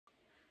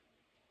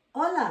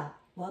Hola,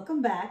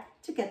 welcome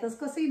back to Keto's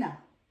Cocina.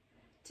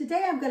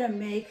 Today I'm going to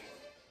make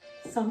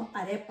some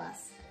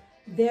arepas.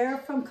 They're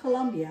from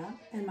Colombia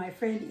and my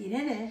friend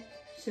Irene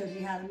showed me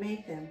how to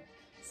make them.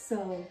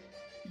 So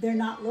they're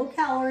not low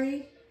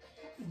calorie,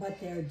 but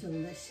they're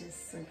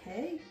delicious,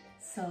 okay?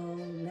 So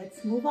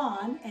let's move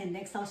on and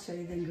next I'll show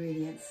you the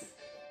ingredients.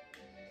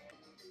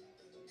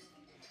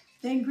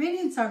 The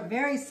ingredients are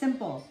very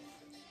simple.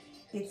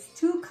 It's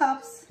 2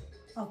 cups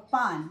of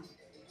pan.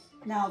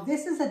 Now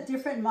this is a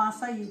different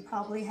masa you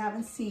probably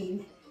haven't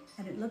seen,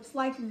 and it looks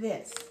like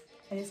this,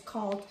 and it's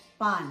called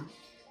pan,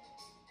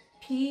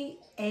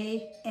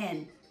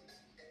 P-A-N.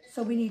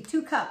 So we need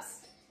 2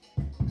 cups.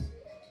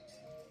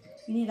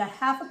 You need a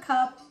 1/2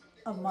 cup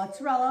of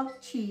mozzarella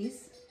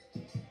cheese,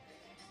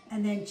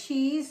 and then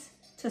cheese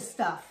to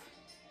stuff.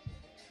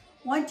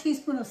 1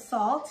 teaspoon of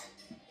salt,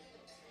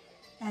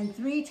 and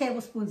 3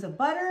 tablespoons of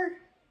butter,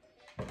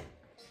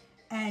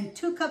 and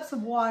 2 cups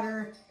of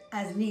water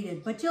as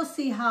needed, but you'll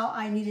see how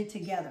I knead it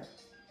together,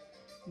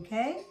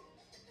 okay?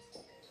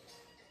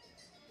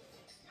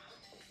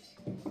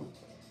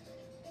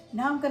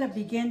 Now I'm gonna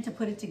begin to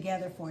put it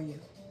together for you,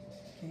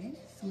 okay?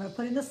 So I'm gonna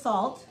put in the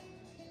salt,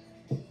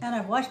 and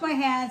I've washed my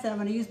hands, and I'm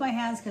gonna use my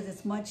hands because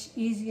it's much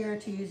easier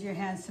to use your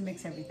hands to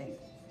mix everything.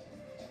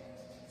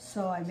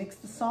 So I mix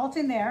the salt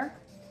in there.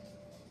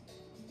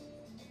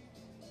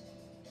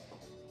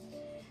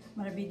 I'm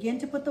gonna begin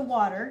to put the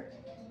water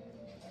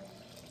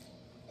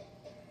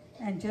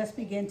and just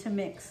begin to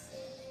mix.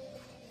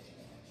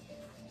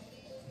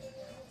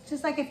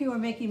 Just like if you were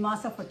making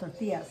masa for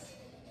tortillas.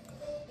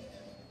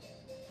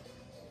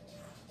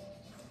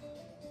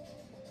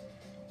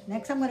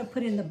 Next, I'm going to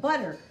put in the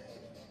butter.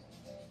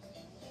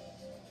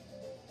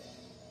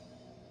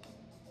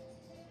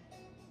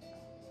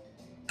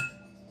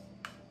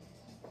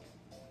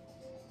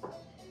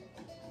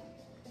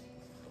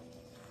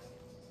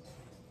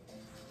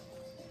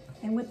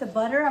 And with the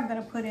butter, I'm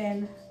going to put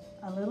in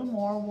a little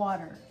more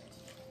water.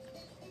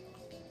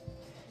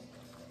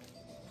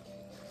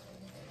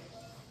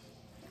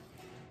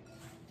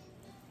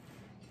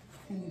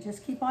 And you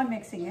just keep on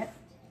mixing it.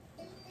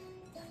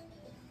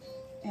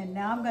 And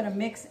now I'm going to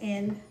mix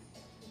in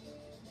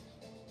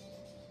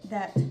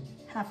that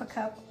 1/2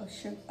 cup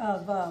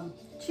of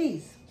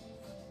cheese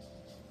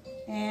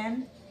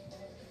and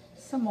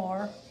some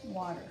more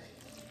water.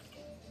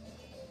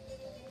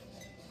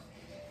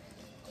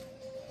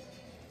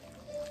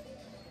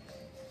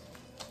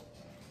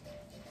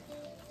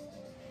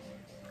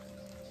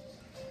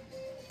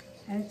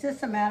 And it's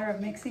just a matter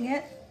of mixing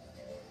it,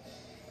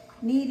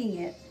 kneading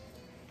it.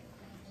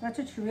 That's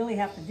what you really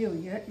have to do.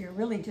 You're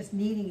really just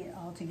kneading it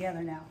all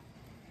together now.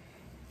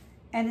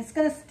 And it's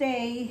gonna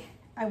stay,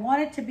 I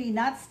want it to be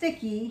not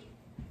sticky,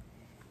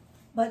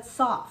 but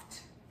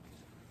soft.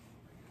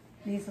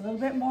 Needs a little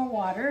bit more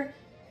water.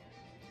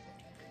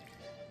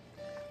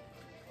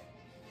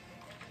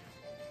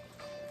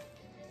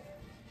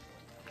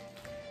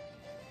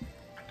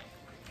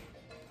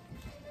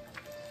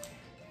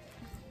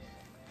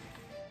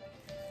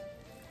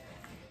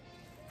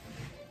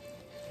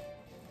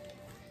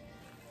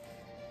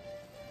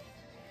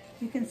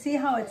 You can see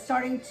how it's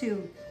starting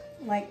to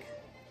like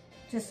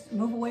just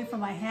move away from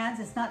my hands.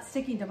 It's not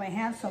sticking to my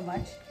hands so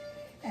much,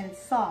 and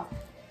it's soft.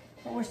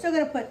 But we're still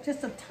gonna put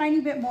just a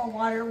tiny bit more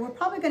water. We're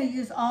probably gonna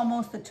use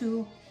almost the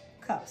 2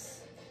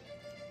 cups.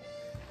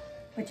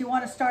 But you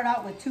wanna start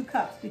out with 2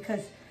 cups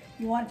because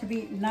you want it to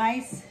be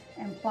nice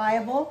and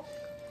pliable,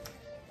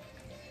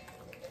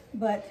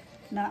 but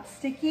not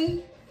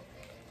sticky,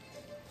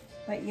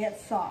 but yet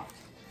soft.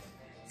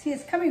 See,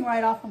 it's coming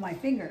right off of my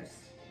fingers.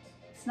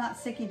 It's not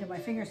sticking to my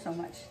fingers so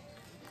much.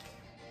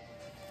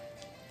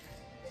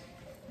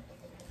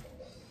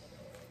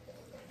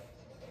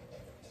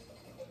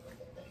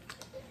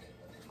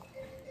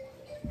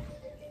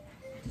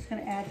 Just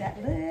gonna add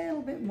that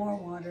little bit more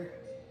water.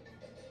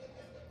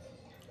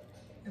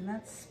 And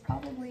that's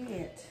probably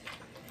it.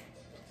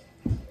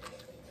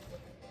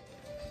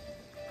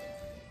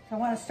 I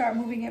wanna start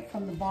moving it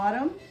from the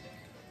bottom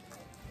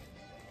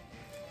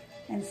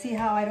and see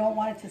how I don't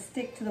want it to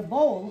stick to the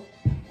bowl.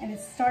 And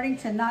it's starting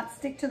to not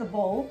stick to the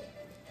bowl,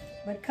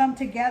 but come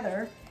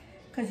together,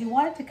 because you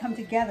want it to come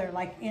together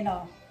like in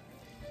a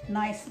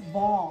nice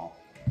ball.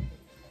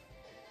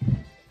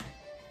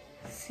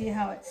 See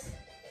how it's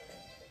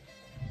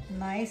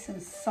nice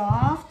and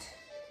soft?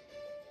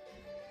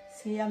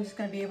 See, I'm just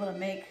gonna be able to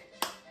make,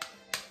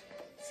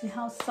 see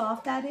how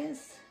soft that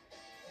is?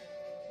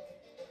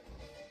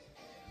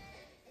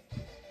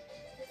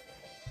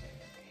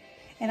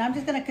 And I'm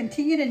just gonna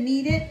continue to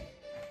knead it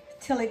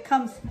till it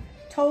comes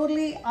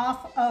totally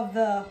off of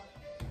the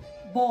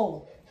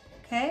bowl,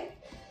 okay?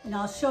 And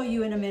I'll show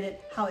you in a minute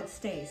how it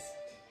stays.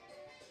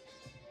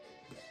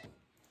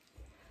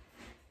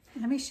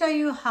 Let me show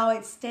you how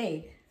it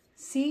stayed.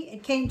 See,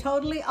 it came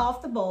totally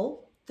off the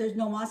bowl. There's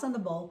no moss on the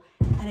bowl,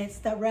 and it's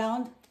the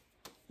round,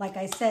 like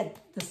I said,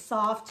 the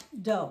soft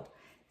dough.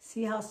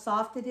 See how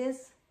soft it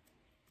is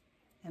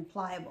and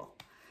pliable.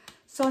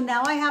 So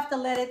now I have to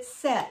let it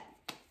set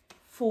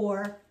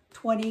for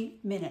 20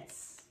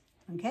 minutes,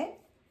 okay?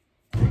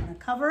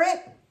 gonna cover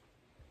it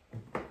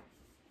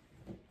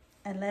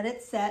and let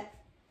it set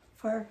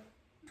for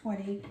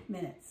 20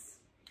 minutes.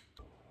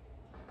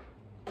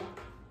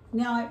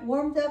 Now I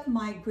warmed up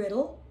my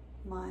griddle,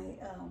 my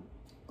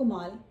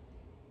comal,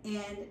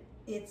 and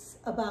it's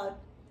about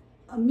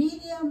a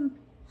medium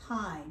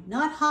high,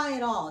 not high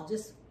at all,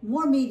 just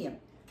more medium,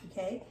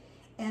 okay?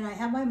 And I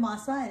have my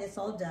masa and it's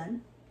all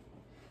done.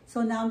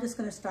 So now I'm just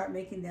gonna start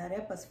making the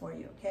arepas for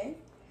you, okay?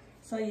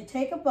 So you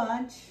take a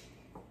bunch,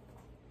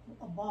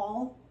 a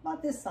ball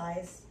about this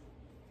size,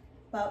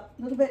 about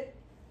a little bit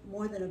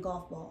more than a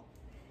golf ball.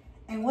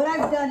 And what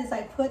I've done is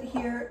I put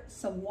here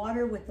some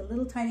water with a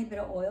little tiny bit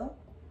of oil.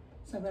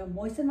 So I'm going to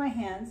moisten my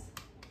hands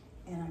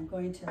and I'm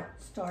going to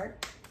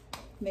start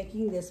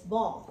making this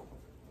ball,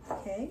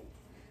 okay?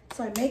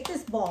 So I make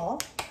this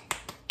ball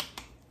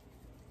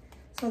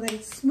so that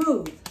it's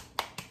smooth.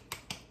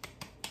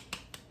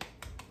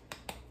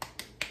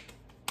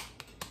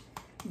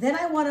 Then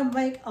I want to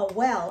make a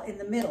well in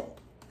the middle.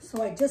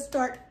 So I just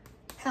start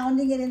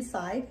pounding it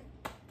inside.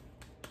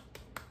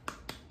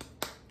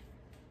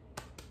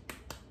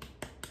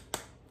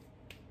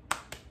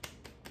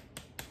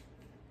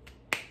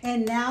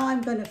 And now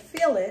I'm going to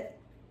fill it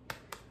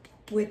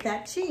with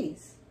that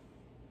cheese.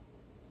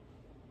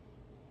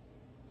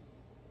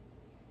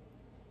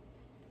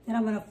 Then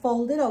I'm going to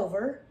fold it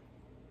over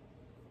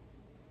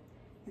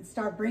and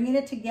start bringing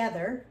it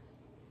together.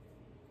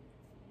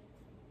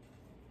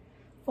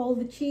 Fold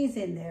the cheese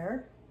in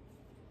there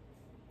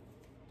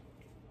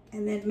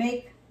and then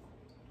make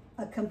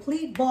a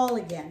complete ball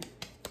again.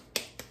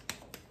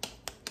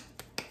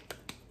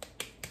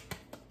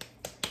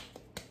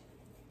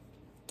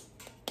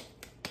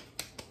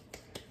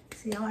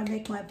 See how I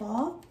make my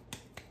ball?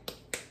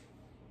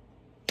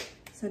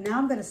 So now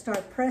I'm going to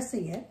start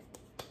pressing it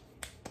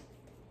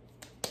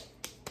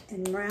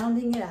and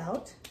rounding it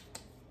out.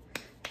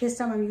 This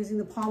time I'm using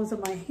the palms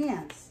of my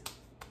hands.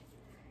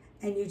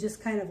 And you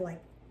just kind of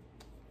like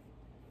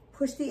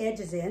push the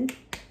edges in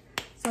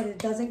so that it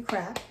doesn't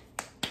crack.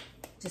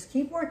 Just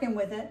keep working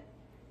with it.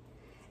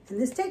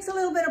 And this takes a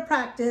little bit of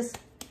practice,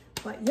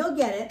 but you'll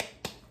get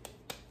it.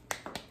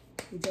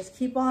 You just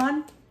keep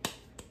on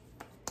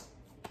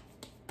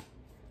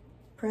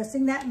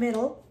pressing that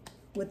middle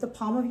with the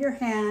palm of your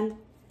hand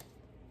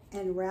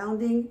and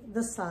rounding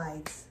the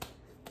sides.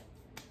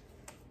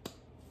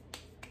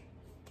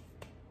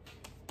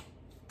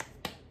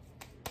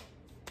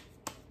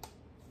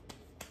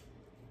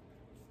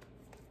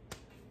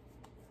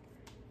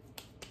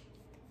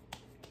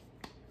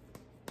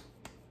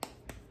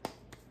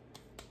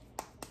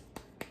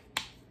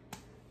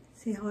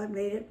 See how it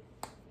made it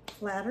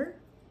flatter?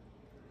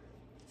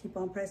 Keep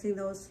on pressing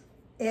those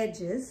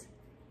edges.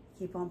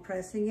 Keep on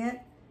pressing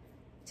it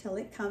till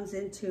it comes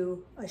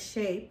into a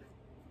shape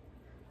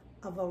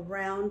of a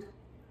round,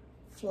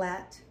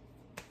 flat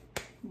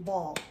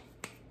ball.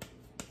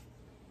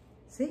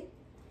 See?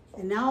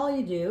 And now all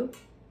you do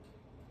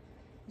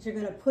is you're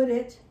going to put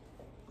it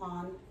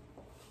on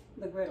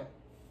the griddle.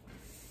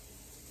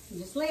 You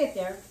just lay it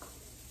there.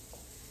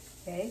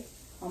 Okay?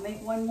 I'll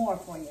make one more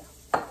for you.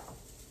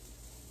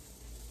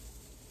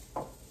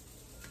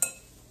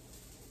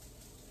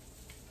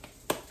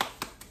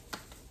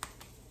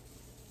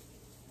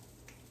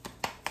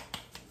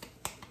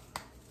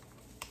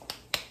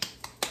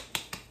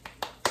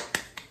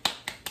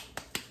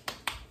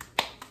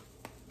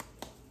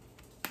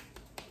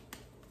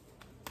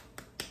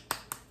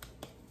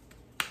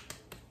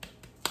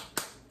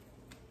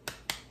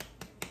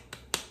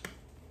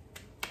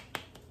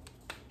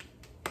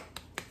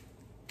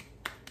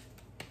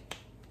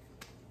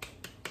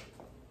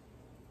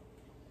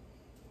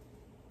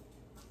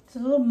 It's a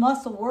little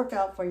muscle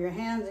workout for your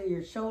hands and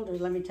your shoulders,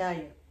 let me tell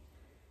you.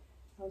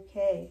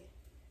 Okay,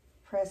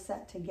 press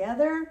that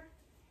together.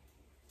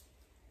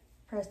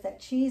 Press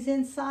that cheese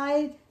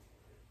inside.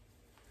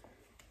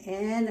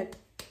 And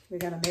we're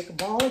gonna make a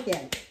ball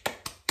again.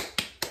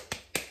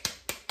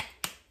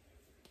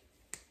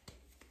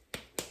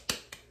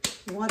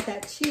 You want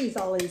that cheese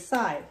all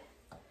inside.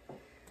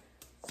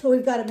 So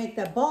we've got to make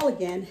that ball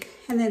again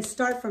and then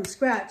start from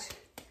scratch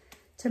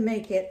to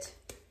make it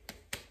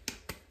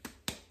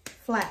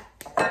flat.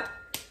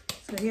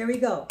 So here we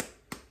go.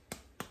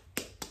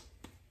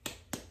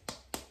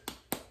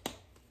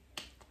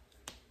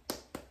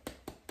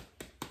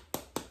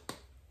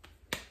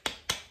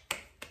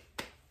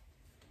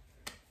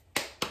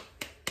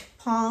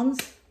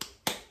 Palms,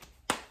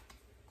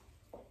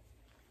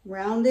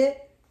 round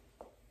it.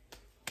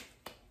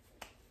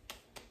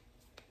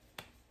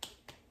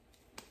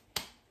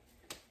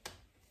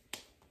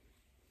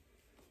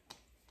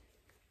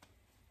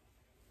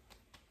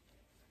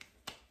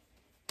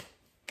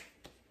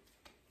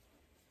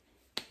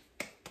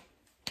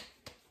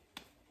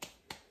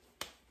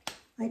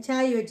 I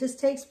tell you, it just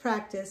takes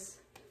practice,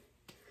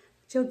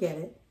 but you'll get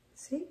it.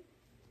 See?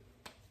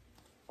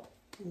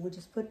 And we'll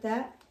just put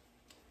that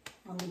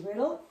on the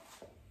griddle.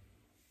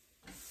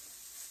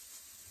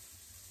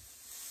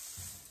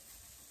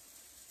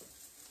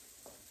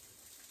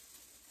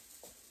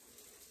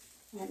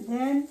 And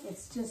then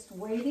it's just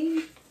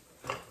waiting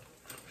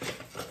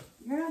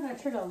We're not going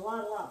to turn a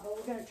lot, but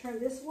we're going to turn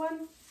this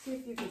one, see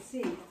if you can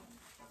see.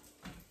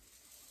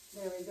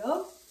 There we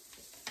go.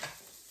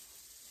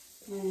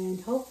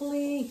 And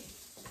hopefully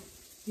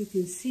you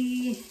can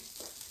see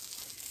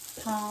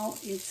how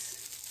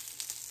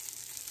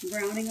it's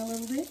browning a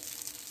little bit.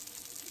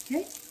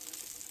 Okay.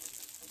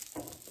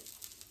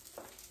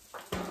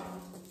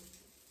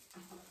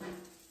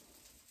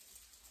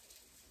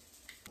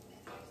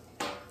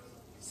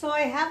 So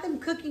I have them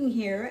cooking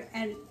here,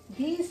 and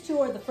these two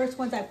are the first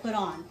ones I put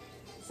on.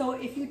 So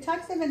if you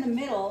touch them in the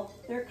middle,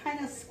 they're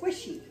kind of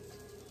squishy.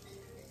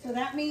 So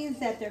that means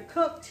that they're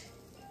cooked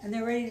and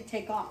they're ready to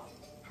take off.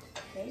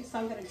 Okay, so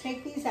I'm going to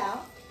take these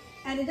out.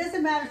 And it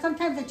doesn't matter,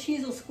 sometimes the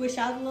cheese will squish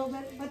out a little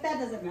bit, but that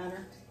doesn't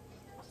matter.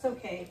 It's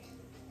okay.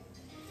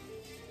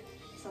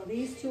 So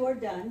these two are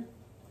done.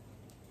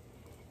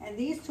 And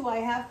these two I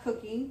have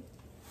cooking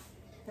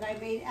that I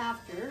made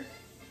after.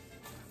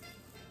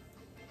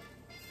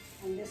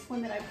 And this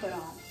one that I put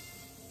on.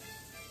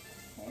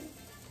 Okay.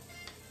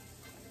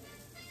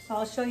 So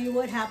I'll show you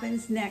what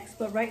happens next,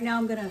 but right now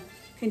I'm gonna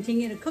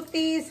continue to cook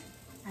these,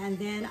 and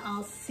then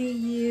I'll see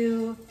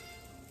you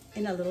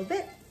in a little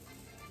bit.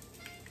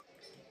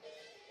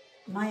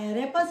 My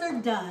arepas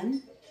are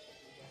done.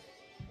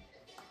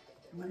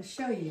 I'm gonna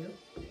show you.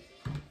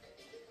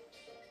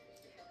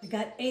 I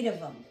got 8 of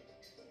them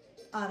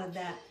out of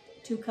that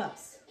 2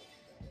 cups.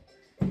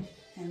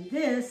 And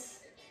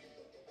this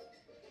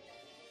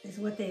is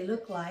what they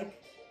look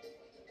like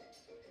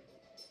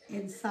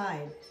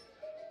inside.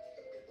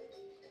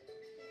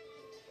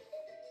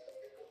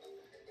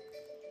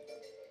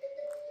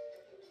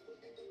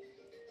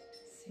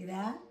 See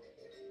that?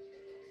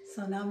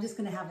 So now I'm just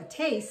gonna have a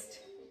taste.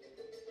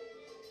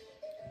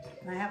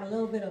 And I have a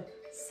little bit of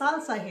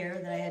salsa here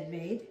that I had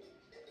made.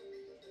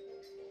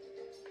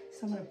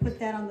 So I'm gonna put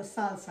that on the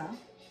salsa.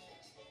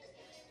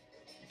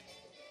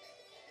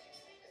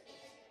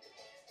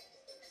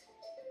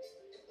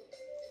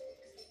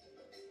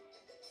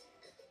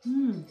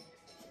 Mmm.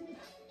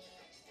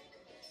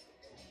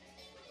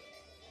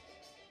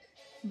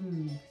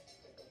 Mmm.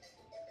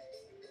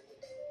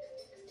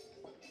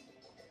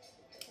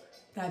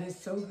 That is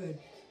so good.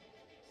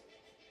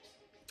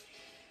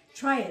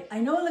 Try it.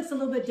 I know it looks a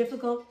little bit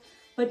difficult,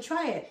 but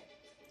try it.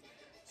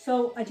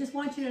 So I just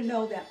want you to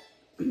know that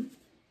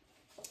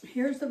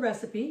here's the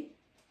recipe.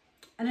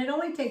 And it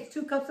only takes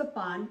 2 cups of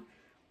pan,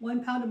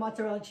 1 pound of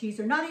mozzarella cheese,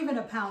 or not even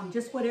a pound,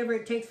 just whatever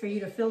it takes for you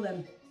to fill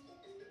them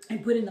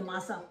and put in the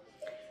masa.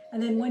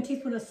 And then 1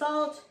 teaspoon of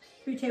salt,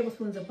 3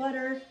 tablespoons of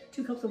butter,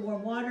 2 cups of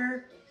warm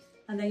water,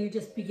 and then you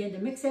just begin to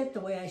mix it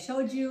the way I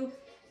showed you.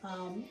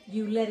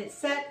 You let it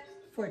set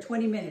for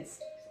 20 minutes,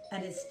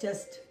 and it's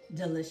just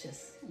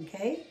delicious,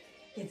 okay?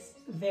 It's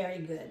very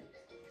good.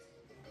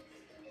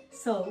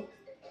 So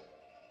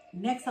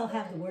next I'll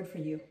have the word for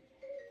you.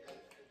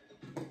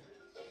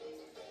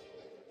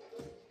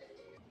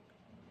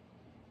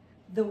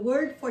 The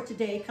word for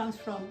today comes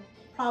from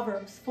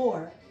Proverbs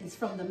 4. It's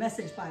from the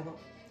Message Bible.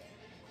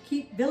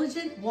 Keep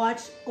vigilant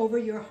watch over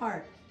your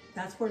heart.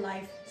 That's where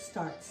life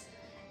starts.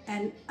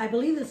 And I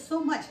believe this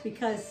so much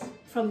because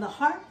from the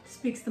heart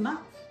speaks the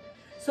mouth.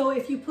 So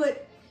if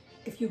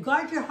you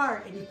guard your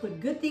heart and you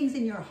put good things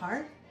in your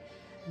heart,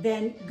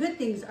 then good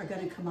things are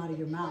going to come out of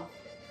your mouth.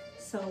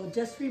 So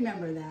just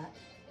remember that.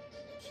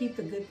 Keep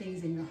the good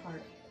things in your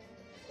heart.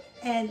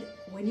 And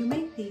when you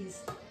make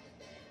these,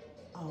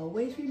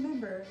 always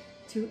remember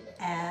to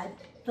add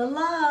the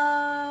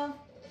love.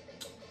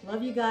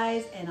 Love you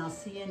guys, and I'll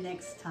see you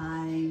next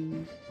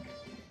time.